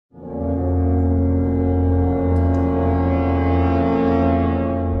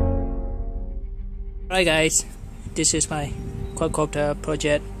Hi guys, this is my quadcopter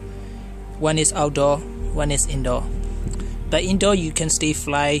project. One is outdoor, one is indoor. But indoor you can stay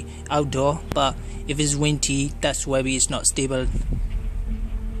fly outdoor, but if it's windy, that's where it's not stable.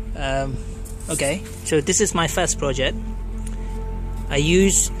 Okay, so this is my first project. I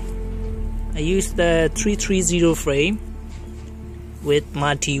use the 330 frame with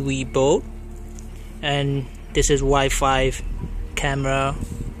my TV board, and this is Wi-Fi camera,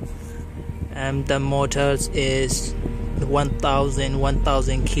 and the motors is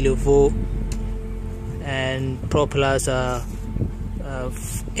 1000 kilovolt, and propellers are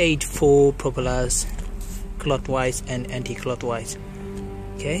 8 propellers, clockwise and anti-clockwise.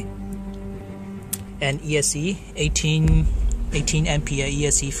 Okay, and ESC 18 ampere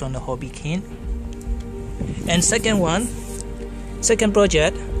ESC from the hobby can. And second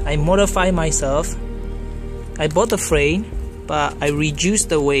project, I modify myself. I bought the frame, but I reduced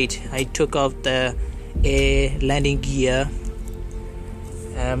the weight. I took out the air landing gear.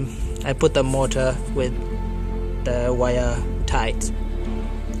 I put the motor with the wire tied.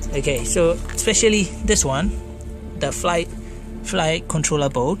 Okay, so especially this one, the flight controller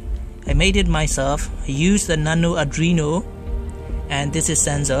board, I made it myself. I used the nano Arduino, and this is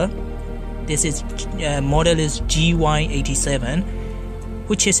sensor. This is model is GY87,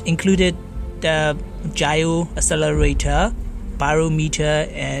 which is included the gyro accelerator, barometer,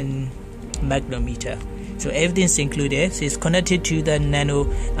 and magnetometer. So everything's included. So it's connected to the nano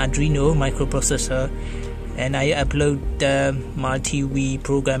Arduino microprocessor, and I upload the multi-V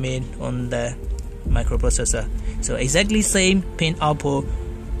programming on the microprocessor. So exactly same pin output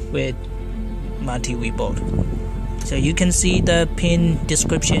with multi-V board. So you can see the pin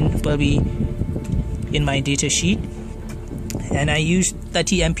description will be in my data sheet. And I used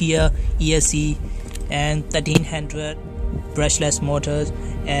 30 ampere ESC and 1300 brushless motors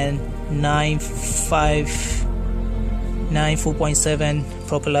and 4.7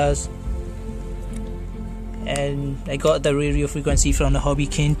 propellers. And I got the radio frequency from the Hobby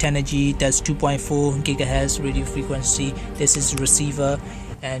King 10G. That's 2.4 gigahertz radio frequency. This is receiver,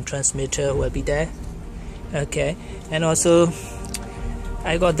 and transmitter will be there. Okay, and also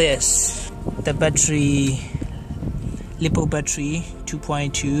I got this, the battery, lipo battery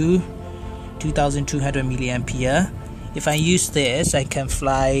 2.2, 2200 milliampere. If I use this, I can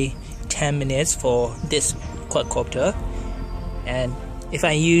fly 10 minutes for this quadcopter, and if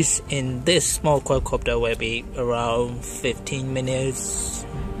I use in this small quadcopter, will be around 15 minutes,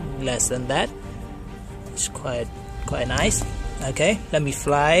 less than that. It's quite nice. Okay, let me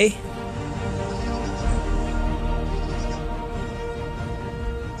fly.